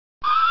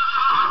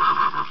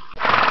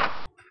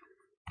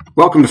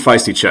Welcome to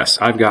Feisty Chess.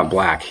 I've got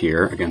black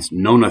here against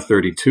Nona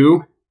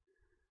 32.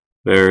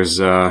 There's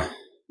d4.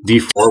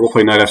 We'll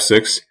play knight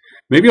f6.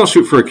 Maybe I'll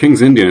shoot for a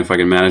king's Indian if I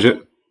can manage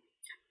it.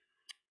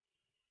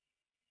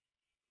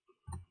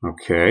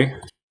 Okay.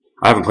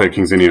 I haven't played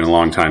king's Indian in a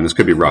long time. This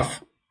could be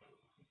rough.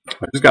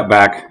 I just got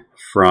back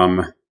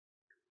from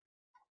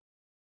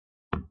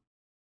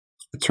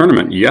the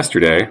tournament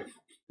yesterday.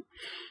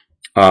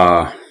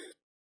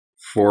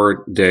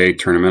 4-day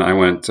tournament. I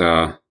went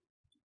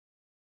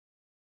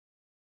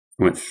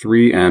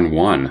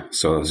 3-1,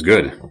 so it was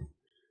good.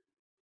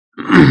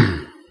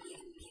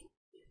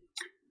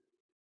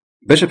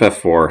 Bishop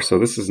f4, so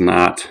this is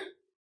not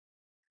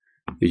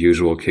the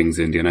usual king's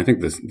Indian. I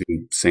think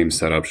the same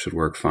setup should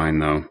work fine,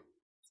 though.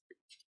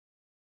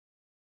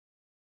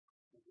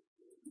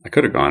 I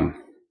could have gone.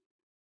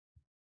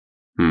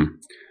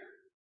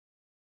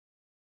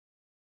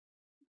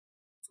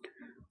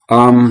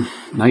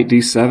 Knight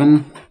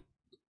d7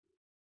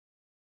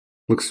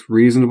 looks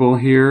reasonable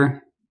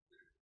here.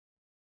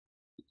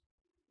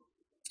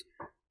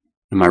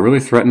 Am I really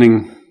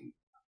threatening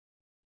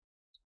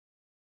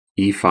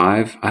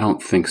e5? I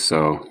don't think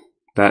so.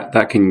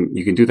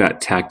 You can do that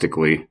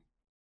tactically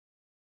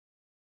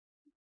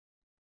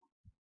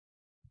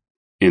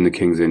in the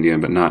king's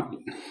Indian, but not.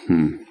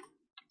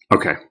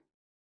 Okay.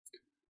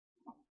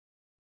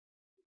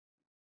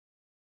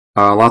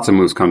 Lots of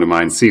moves come to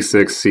mind.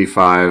 c6,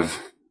 c5,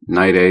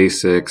 knight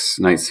a6,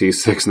 knight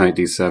c6, knight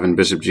d7,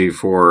 bishop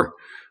g4,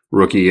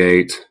 rook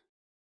e8.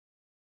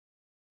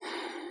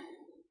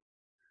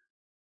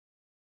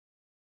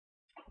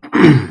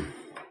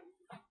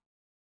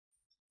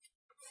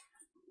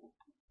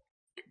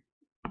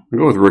 I'll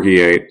go with rook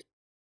e8.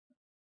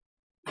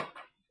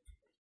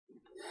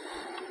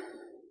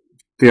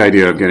 The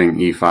idea of getting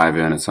e5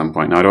 in at some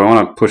point. Now, do I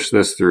want to push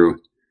this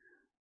through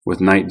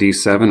with knight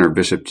d7 or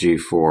bishop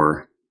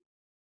g4?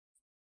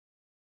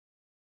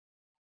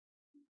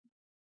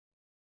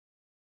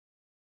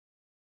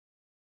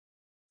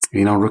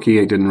 You know, rook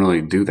e8 didn't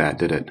really do that,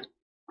 did it?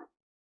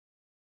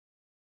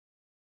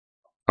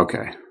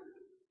 Okay.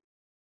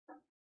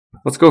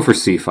 Let's go for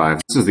c5.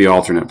 This is the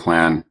alternate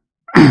plan.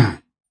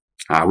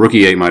 Rook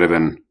e8 might have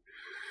been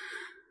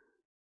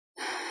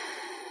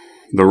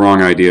the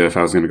wrong idea if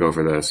I was going to go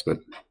for this, but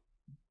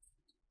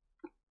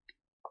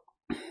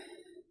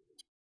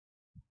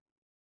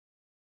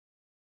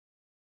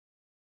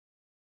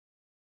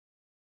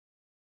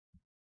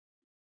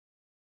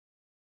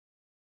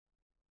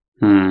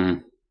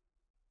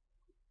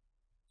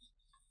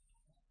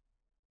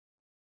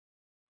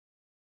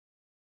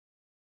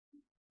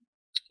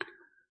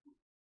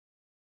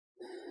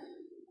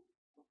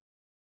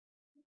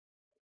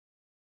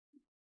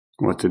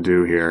what to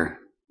do here?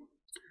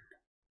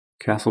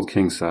 Castled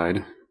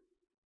kingside.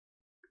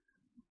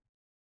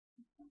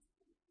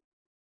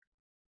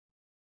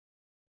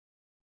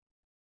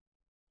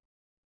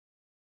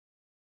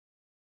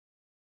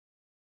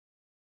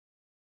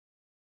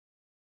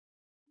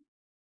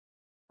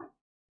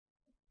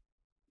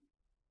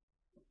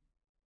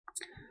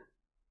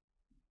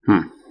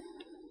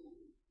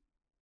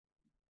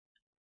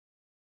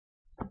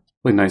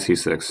 Play knight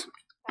c6.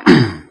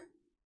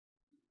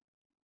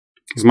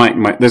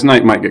 This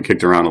knight might get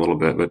kicked around a little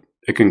bit, but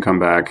it can come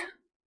back.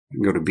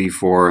 Go to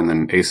b4 and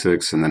then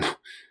a6, and then I'm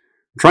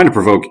trying to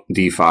provoke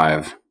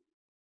d5.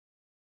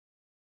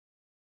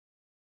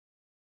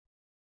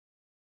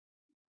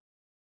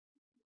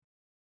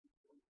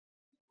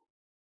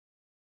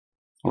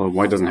 Although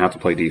white doesn't have to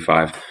play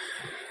d5.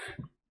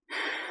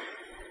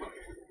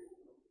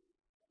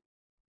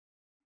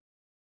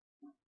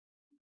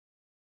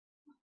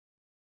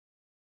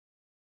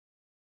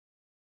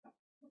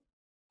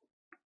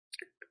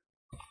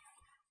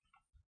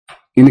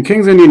 In the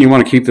king's Indian, you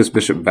want to keep this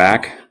bishop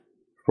back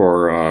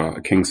for a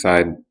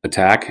kingside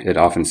attack. It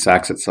often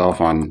sacks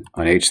itself on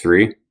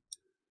h3.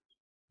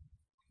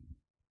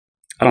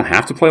 I don't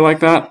have to play like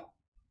that.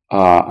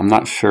 I'm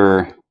not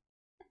sure.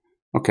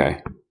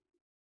 Okay.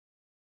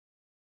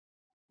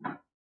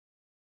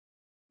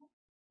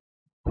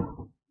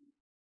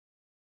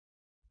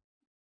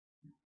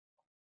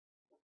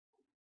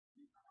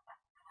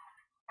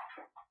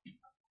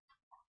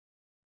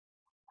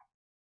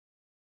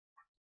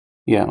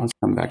 Yeah, let's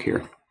come back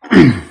here.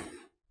 I'm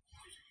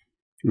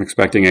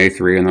expecting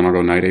a3, and then I'll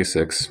go knight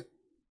a6.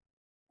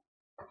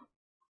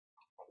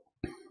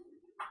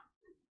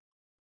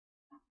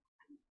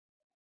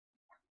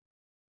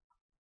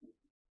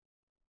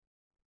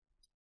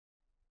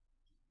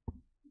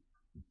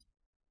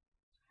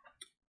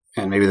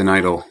 And maybe the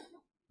knight will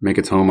make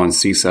its home on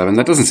c7.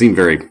 That doesn't seem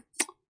very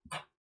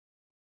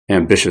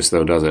ambitious,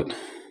 though, does it?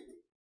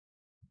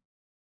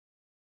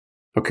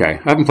 Okay,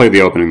 I haven't played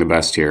the opening the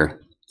best here.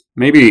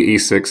 Maybe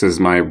e6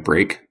 is my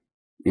break,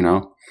 you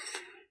know.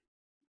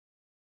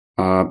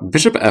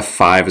 Bishop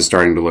f5 is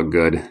starting to look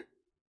good.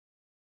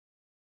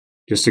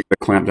 Just to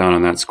clamp down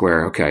on that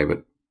square. Okay,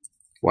 but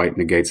white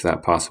negates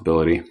that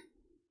possibility.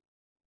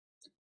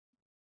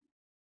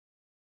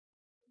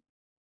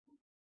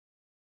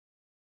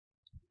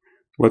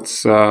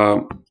 Let's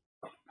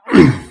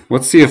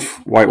Let's see if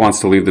white wants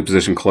to leave the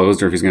position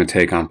closed or if he's going to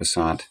take en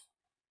passant.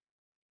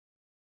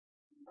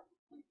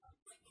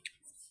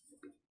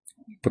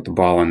 Put the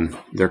ball in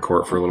their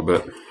court for a little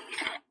bit.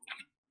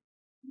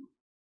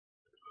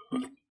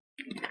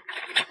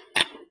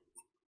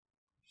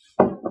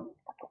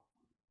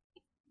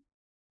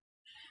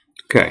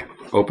 Okay,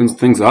 opens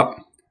things up.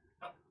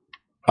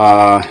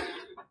 Oh,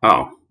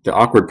 the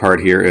awkward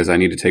part here is I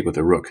need to take with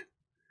the rook,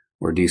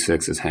 where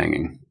d6 is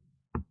hanging.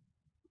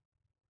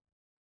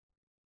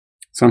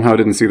 Somehow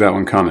didn't see that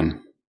one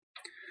coming.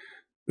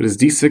 But is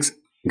d6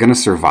 gonna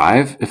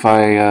survive if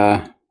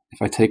I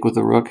take with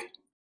the rook?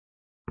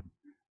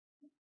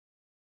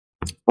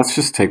 Let's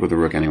just take with the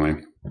rook anyway.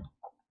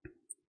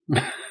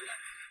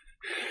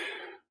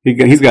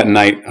 He's got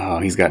knight. Oh,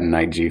 he's got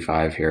knight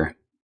g5 here.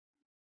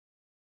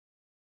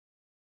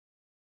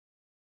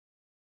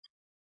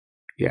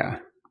 Yeah.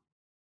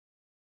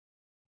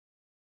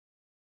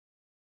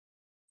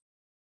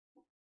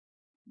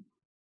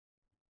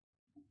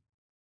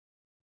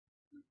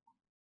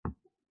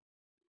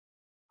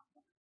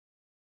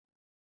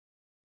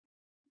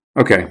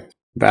 Okay,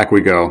 back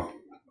we go.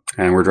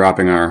 And we're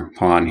dropping our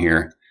pawn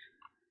here.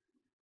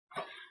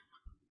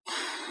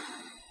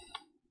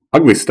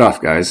 Ugly stuff,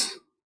 guys.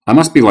 I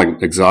must be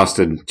like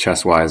exhausted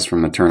chess-wise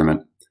from the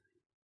tournament.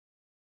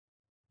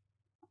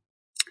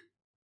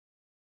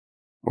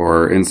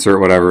 Or insert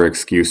whatever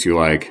excuse you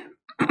like.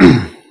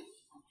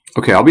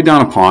 Okay, I'll be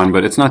down a pawn,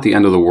 but it's not the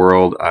end of the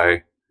world.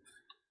 I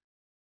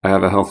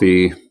have a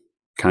healthy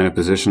kind of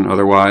position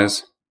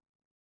otherwise.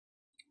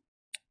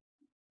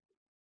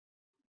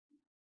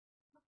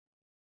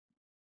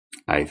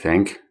 I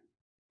think.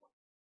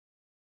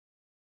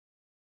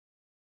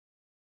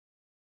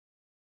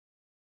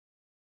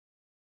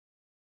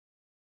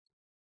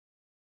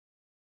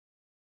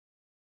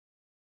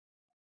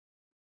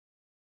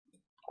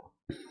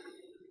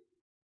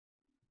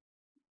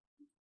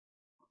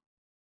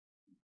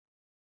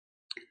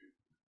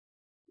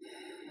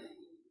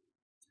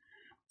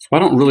 So I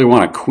don't really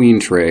want a queen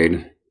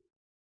trade.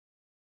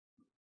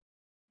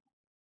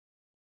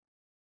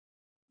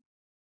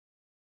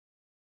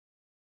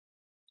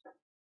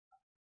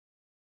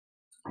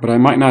 But I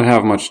might not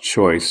have much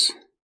choice.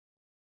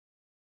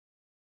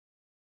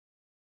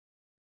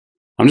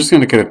 I'm just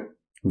going to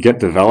get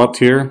developed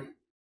here.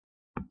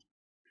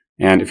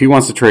 And if he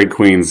wants to trade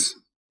queens,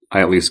 I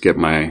at least get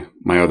my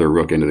other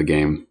rook into the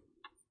game.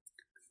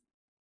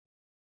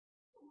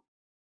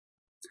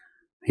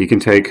 He can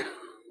take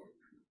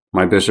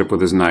my bishop with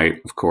his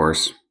knight, of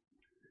course.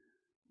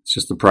 It's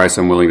just the price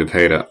I'm willing to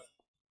pay to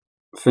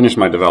finish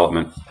my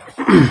development.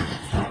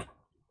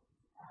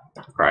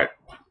 Right.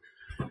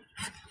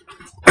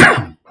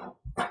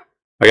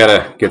 I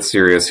gotta get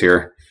serious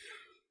here.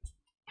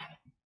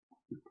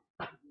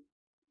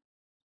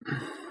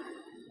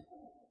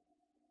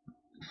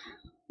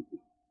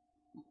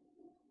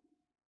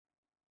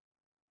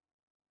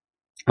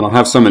 And I'll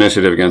have some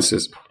initiative against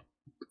his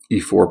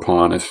e4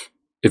 pawn if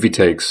he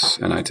takes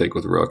and I take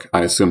with rook.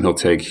 I assume he'll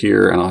take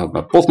here, and I'll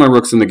have both my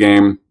rooks in the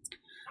game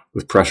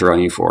with pressure on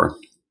e4.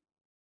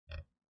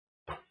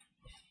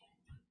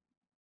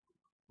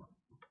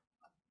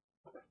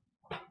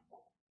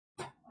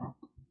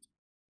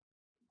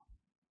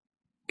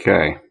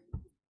 Okay,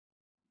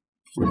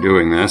 we're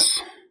doing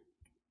this.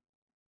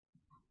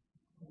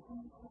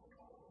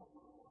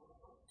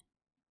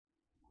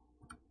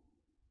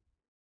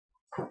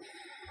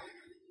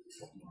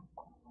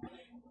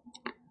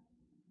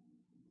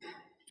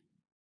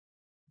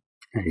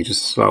 He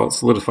just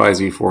solidifies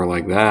e4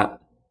 like that.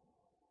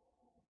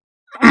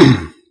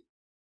 I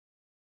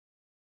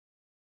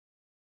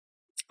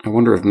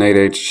wonder if knight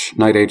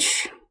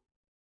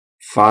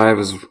h5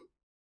 is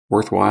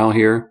worthwhile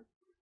here.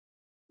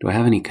 Do I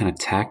have any kind of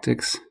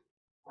tactics?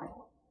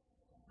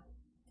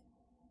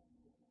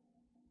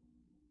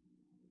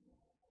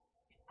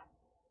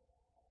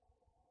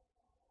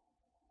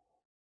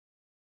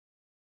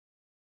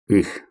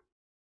 Ugh.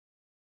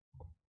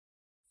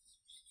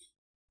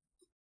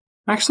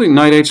 Actually,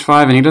 knight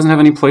h5, and he doesn't have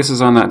any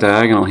places on that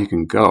diagonal he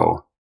can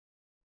go.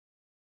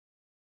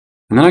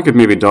 And then I could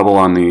maybe double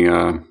on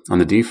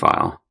the d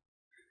file.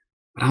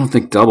 But I don't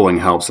think doubling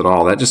helps at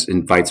all. That just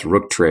invites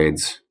rook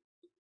trades,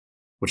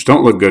 which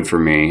don't look good for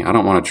me. I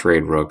don't want to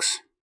trade rooks.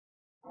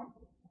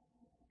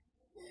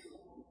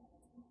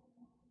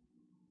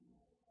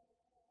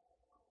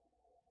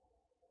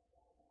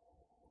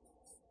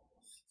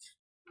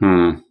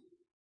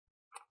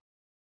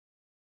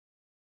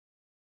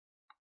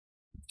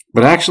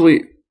 But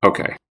actually,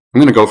 okay,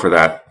 I'm going to go for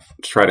that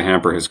to try to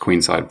hamper his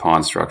queenside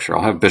pawn structure.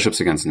 I'll have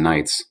bishops against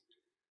knights,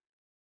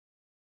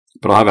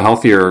 but I'll have a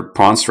healthier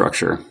pawn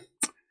structure.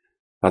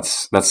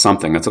 That's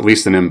something. That's at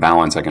least an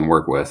imbalance I can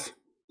work with.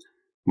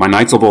 My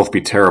knights will both be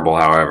terrible,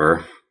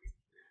 however.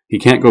 He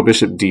can't go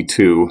bishop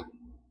d2,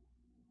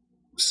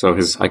 so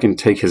I can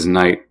take his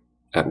knight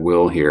at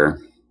will here.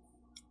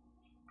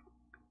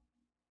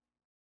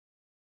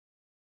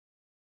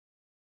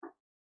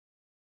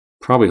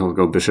 Probably he'll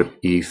go bishop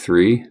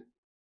e3.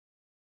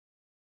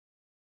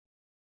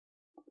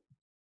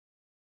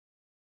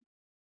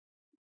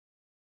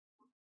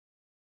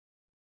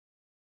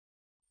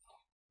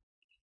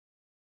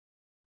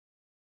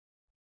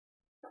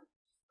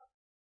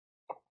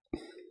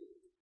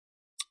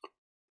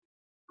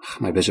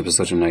 My bishop is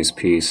such a nice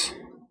piece.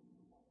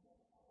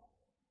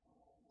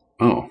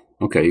 Oh,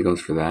 okay, he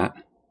goes for that.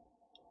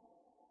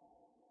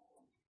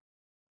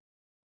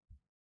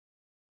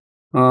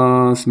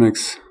 This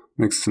makes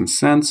some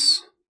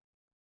sense.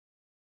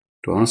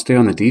 Do I want to stay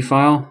on the d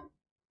file?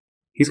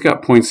 He's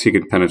got points he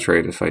could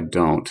penetrate if I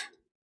don't.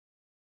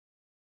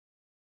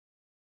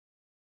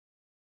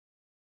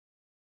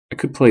 I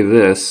could play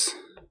this.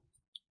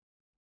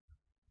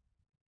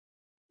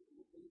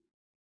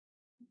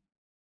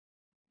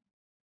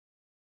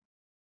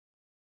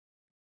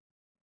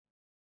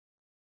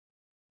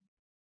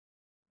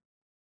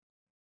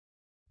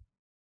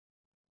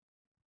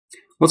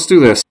 Let's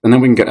do this, and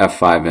then we can get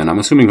f5 in. I'm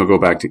assuming he'll go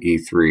back to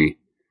e3,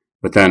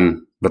 but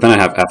then I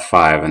have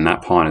f5, and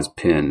that pawn is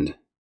pinned.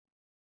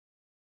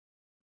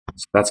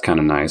 So that's kind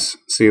of nice.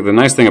 See, the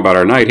nice thing about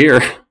our knight here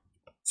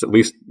is at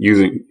least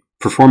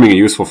performing a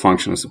useful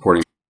function of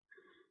supporting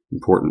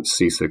important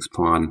c6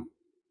 pawn.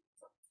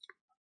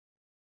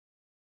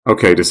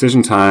 Okay,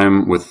 decision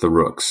time with the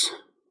rooks.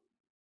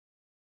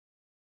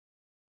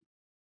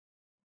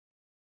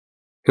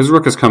 His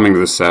rook is coming to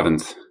the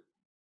 7th.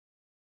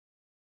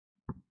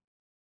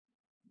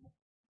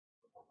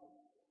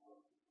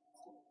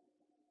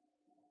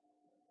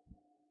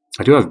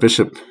 I do have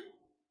bishop.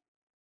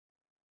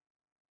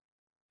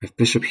 If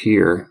bishop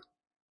here,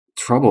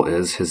 trouble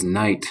is his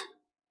knight's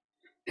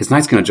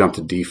going to jump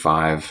to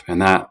d5,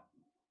 and that,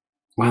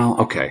 well,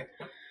 okay.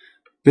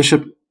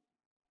 Bishop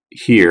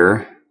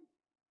here,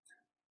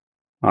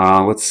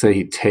 let's say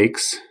he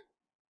takes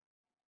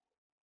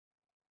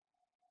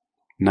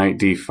knight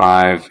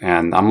d5,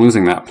 and I'm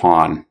losing that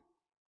pawn.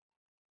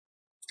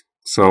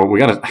 So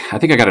I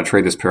think I gotta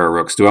trade this pair of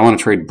rooks. Do I want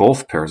to trade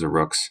both pairs of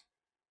rooks?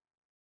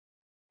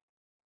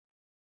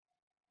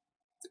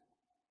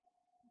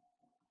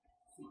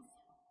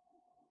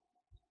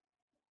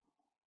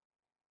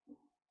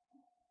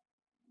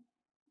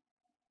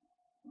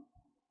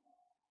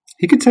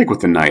 He could take with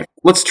the knight.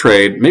 Let's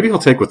trade. Maybe he'll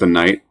take with the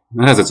knight.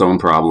 That has its own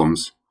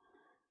problems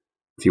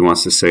if he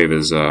wants to save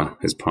his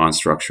pawn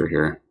structure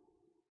here.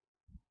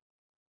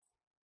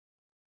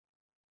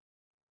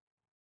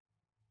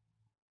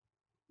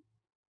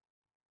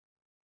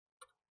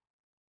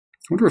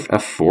 I wonder if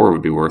f4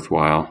 would be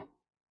worthwhile.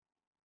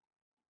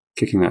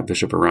 Kicking that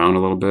bishop around a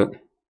little bit.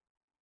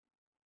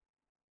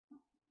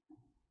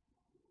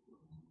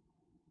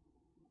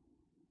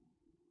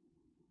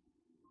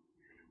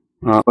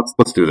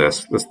 Let's do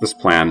this. This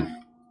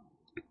plan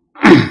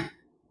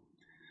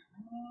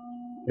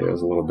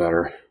is a little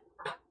better.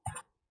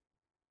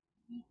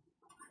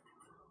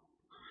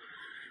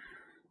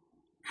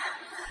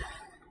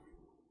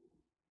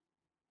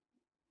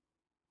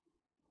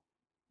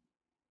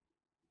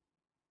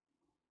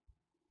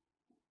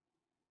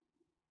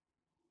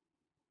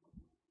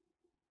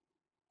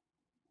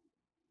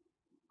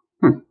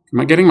 Am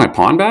I getting my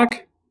pawn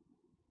back?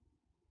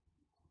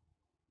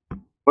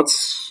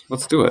 Let's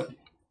do it.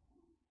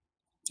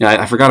 Yeah,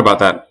 I forgot about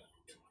that.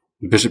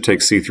 Bishop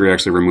takes c3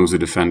 actually removes the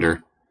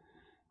defender.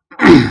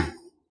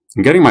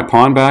 I'm getting my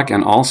pawn back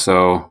and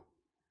also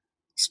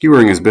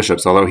skewering his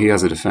bishops, although he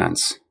has a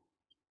defense.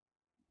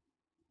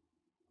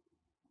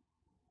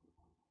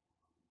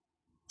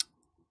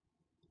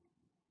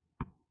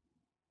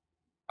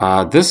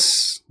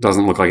 This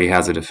doesn't look like he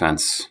has a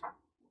defense.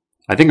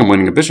 I think I'm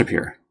winning a bishop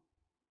here.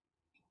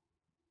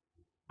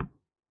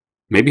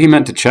 Maybe he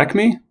meant to check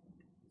me?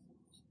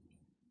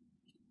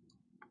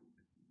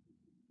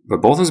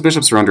 But both his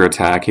bishops are under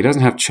attack. He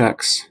doesn't have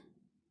checks.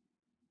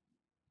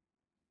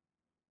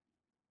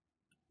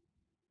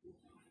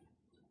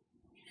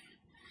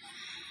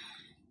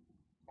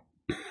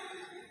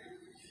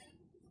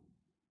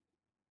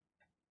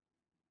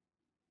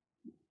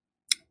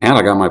 And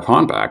I got my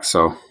pawn back,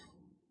 so...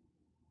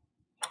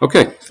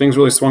 Okay, things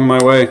really swung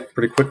my way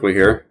pretty quickly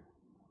here.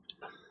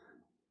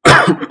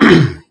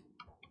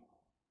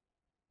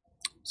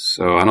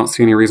 So I don't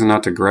see any reason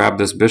not to grab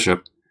this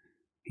bishop.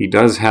 He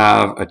does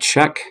have a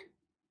check,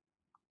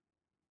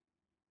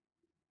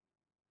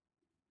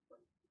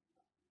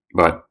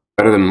 but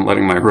better than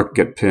letting my rook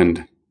get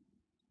pinned.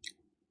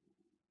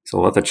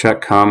 So let the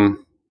check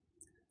come.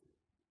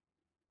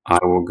 I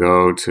will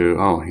go to...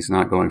 Oh, he's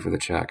not going for the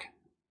check.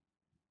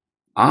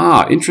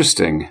 Ah,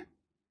 interesting.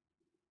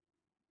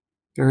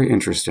 Very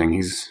interesting.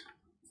 He's...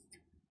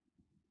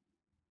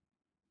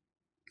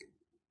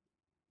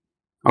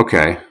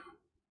 Okay.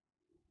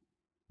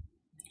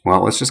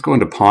 Well, let's just go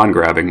into pawn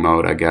grabbing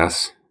mode, I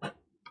guess.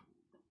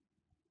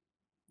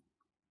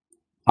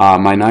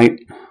 My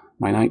knight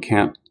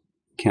can't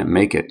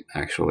make it,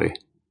 actually.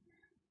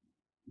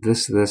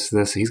 This.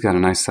 He's got a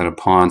nice set of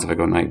pawns if I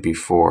go knight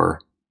b4.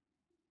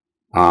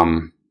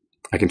 I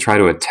can try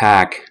to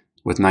attack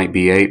with knight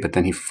b8, but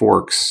then he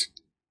forks.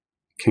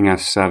 King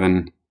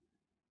f7.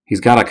 He's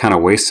got to kind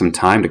of waste some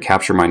time to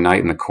capture my knight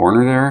in the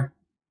corner there.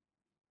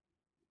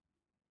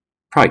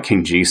 Probably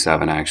king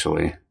g7,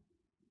 actually.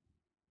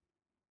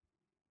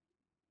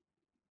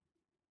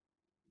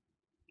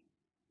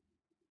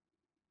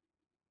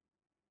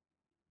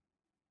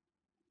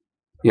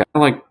 Yeah,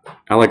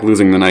 I like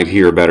losing the knight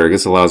here better.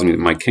 This allows me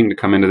my king to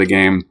come into the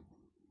game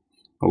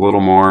a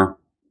little more.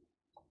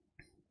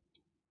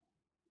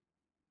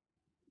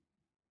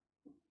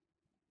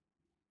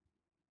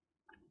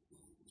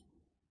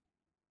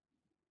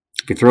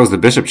 If he throws the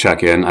bishop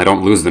check in, I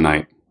don't lose the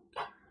knight.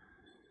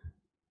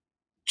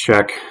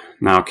 Check.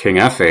 Now king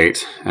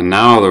f8, and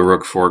now the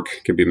rook fork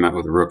could be met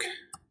with rook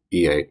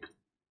e8.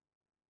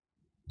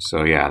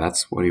 So yeah,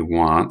 that's what he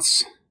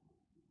wants.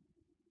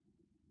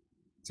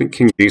 I think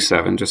king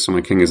d7, just so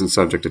my king isn't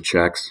subject to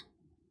checks.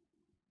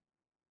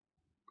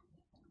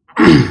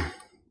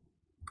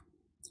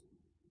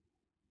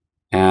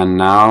 And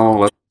now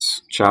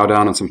let's chow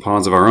down on some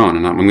pawns of our own,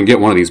 and I'm going to get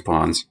one of these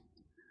pawns.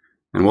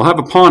 And we'll have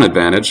a pawn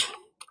advantage,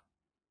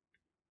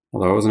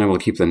 although I wasn't able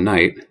to keep the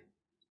knight.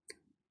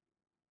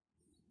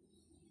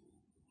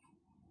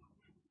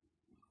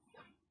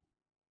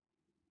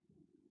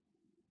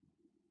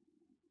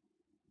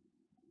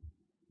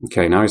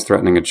 Okay, now he's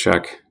threatening a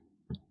check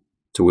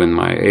to win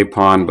my a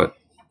pawn, but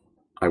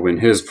I win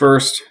his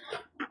first.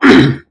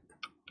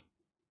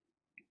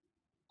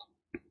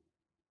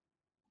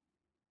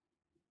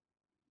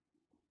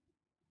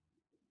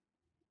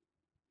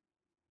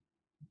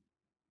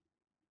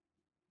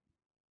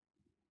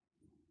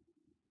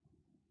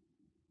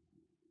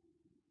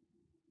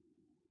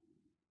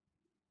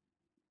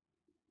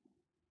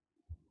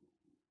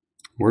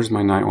 Where's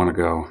my knight want to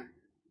go?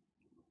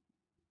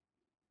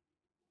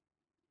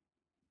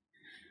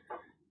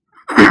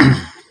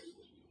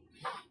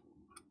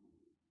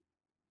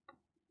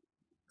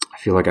 I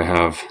feel like I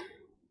have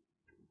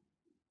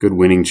good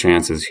winning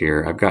chances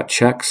here. I've got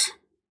checks.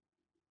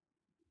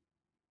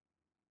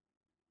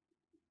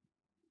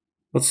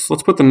 Let's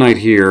put the knight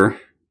here.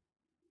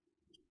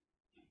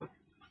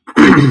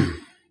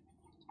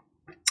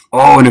 Oh,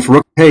 and if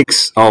rook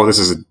takes, oh, this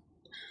is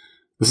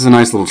a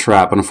nice little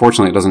trap. But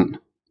unfortunately, it doesn't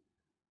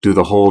do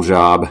the whole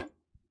job.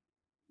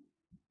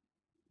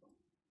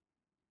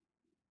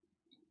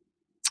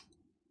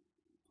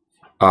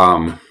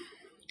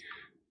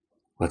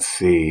 Let's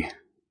see.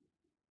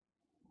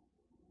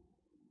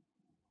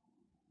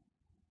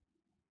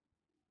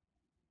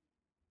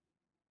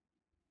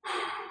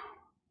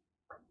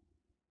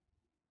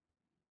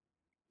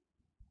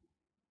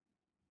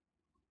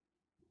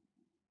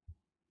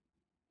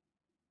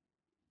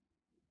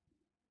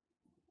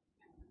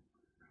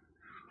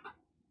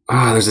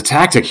 There's a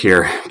tactic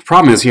here. The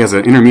problem is he has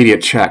an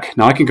intermediate check.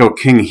 Now I can go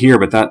king here,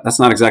 but that's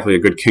not exactly a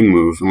good king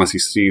move unless he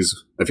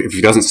sees, if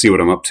he doesn't see what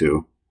I'm up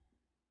to.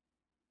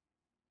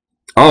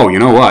 Oh, you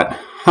know what?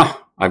 Huh,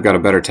 I've got a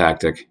better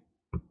tactic.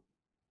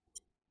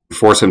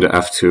 Force him to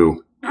f2,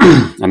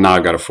 and now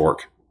I've got a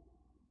fork.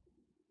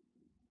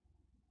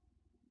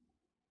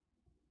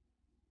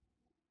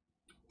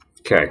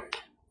 Okay.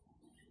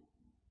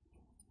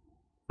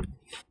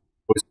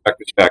 Always check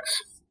the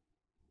checks.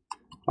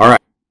 All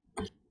right.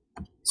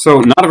 So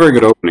not a very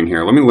good opening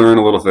here. Let me learn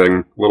a little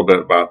bit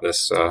about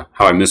this, how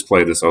I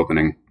misplayed this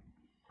opening.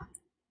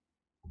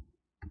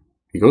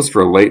 He goes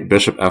for a late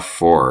bishop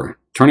f4,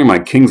 turning my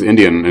king's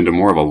Indian into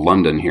more of a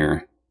London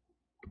here.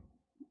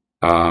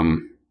 Okay,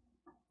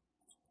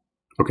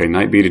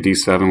 knight b to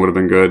d7 would have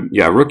been good.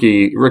 Yeah, rook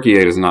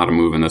e8 is not a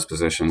move in this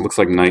position. Looks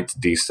like knight to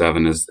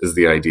d7 is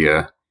the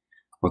idea.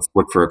 Let's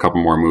look for a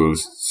couple more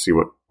moves, see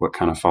what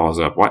kind of follows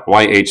up.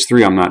 Why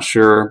h3, I'm not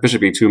sure.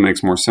 Bishop e2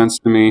 makes more sense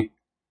to me.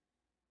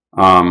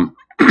 Oh,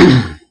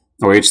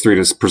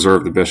 h3 to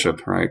preserve the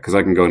bishop, right? Because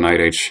I can go knight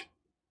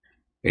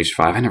h5.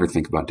 I never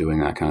think about doing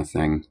that kind of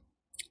thing.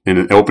 In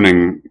an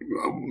opening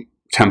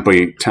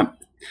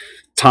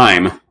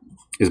time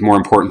is more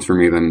important for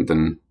me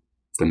than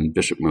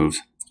bishop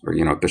moves, or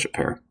bishop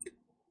pair.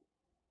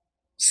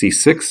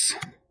 c6.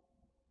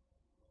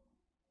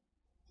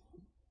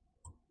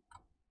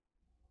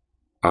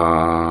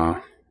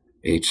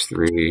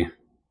 H3,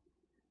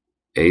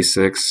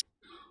 a6.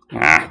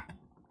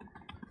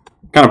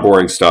 Kind of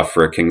boring stuff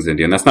for a king's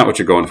Indian. That's not what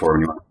you're going for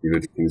when you want to do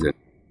the king's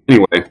Indian.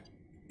 Anyway,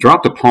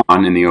 dropped a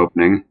pawn in the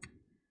opening,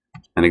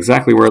 and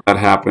exactly where that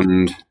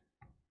happened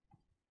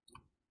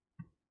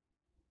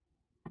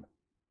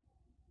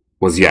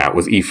was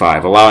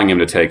e5, allowing him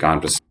to take on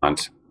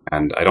Besant.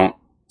 And I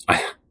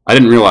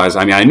didn't realize.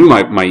 I mean, I knew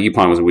my e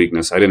pawn was a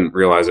weakness. I didn't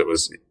realize it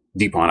was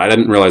d pawn. I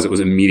didn't realize it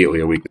was immediately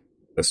a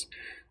weakness.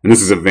 And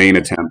this is a vain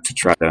attempt to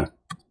try to.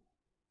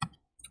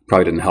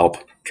 Probably didn't help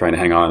trying to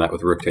hang on to that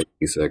with rook takes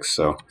e6.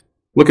 So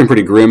looking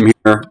pretty grim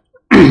here.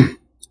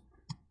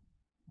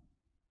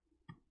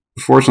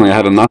 Fortunately, I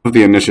had enough of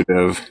the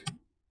initiative.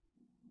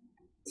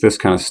 This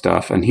kind of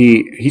stuff, and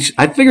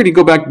I figured he'd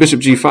go back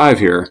bishop g5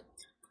 here,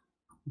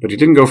 but he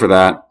didn't go for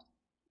that.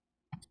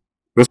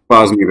 This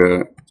allows me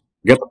to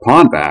get the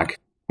pawn back.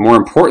 More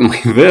importantly,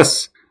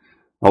 this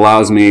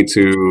allows me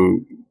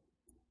to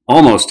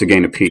almost to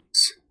gain a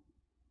piece.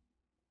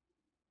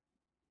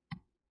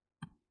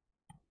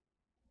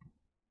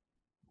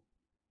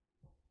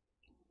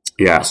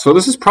 Yeah, so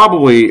this is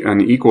probably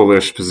an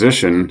equal-ish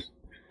position.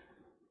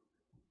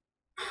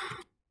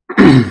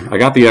 I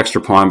got the extra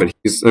pawn, but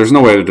there's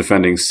no way of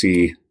defending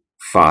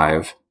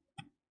c5.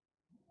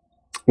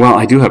 Well,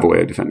 I do have a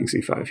way of defending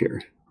c5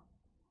 here,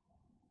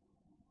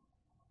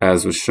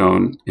 as was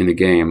shown in the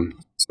game.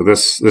 So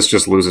this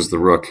just loses the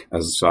rook,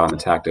 as saw in the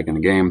tactic in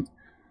the game.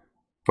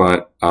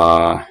 But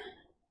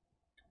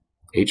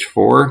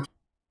h4,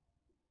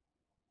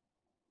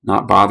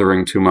 not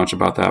bothering too much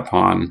about that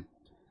pawn.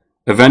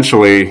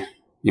 Eventually,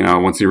 you know,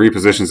 once he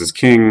repositions his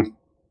king,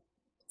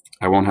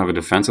 I won't have a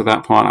defense of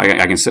that pawn.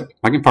 I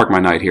can park my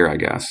knight here, I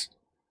guess.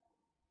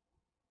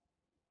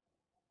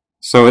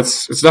 So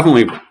it's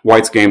definitely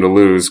White's game to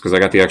lose because I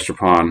got the extra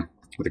pawn.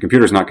 But the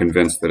computer's not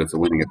convinced that it's a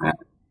winning event.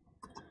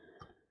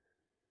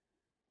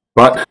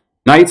 But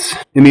knights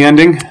in the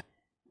ending,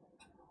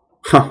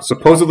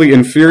 supposedly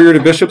inferior to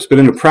bishops, but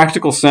in a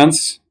practical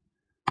sense,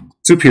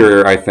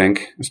 superior, I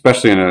think,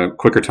 especially in a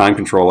quicker time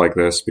control like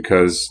this,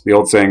 because the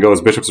old saying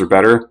goes, bishops are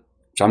better,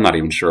 which I'm not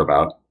even sure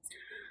about.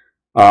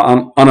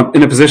 In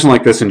a position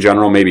like this in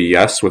general, maybe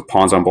yes, with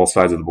pawns on both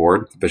sides of the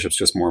board. The bishop's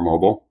just more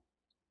mobile.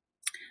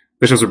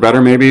 Bishops are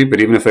better, maybe, but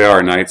even if they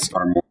are, knights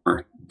are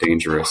more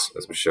dangerous,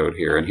 as we showed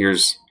here. And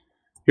here's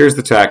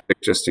the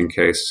tactic, just in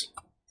case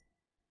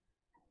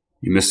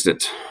you missed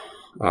it.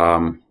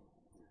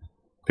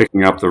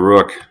 Picking up the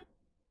rook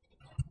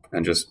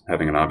and just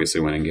having an obviously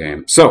winning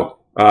game. So,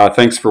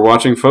 thanks for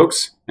watching,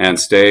 folks, and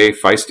stay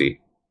feisty.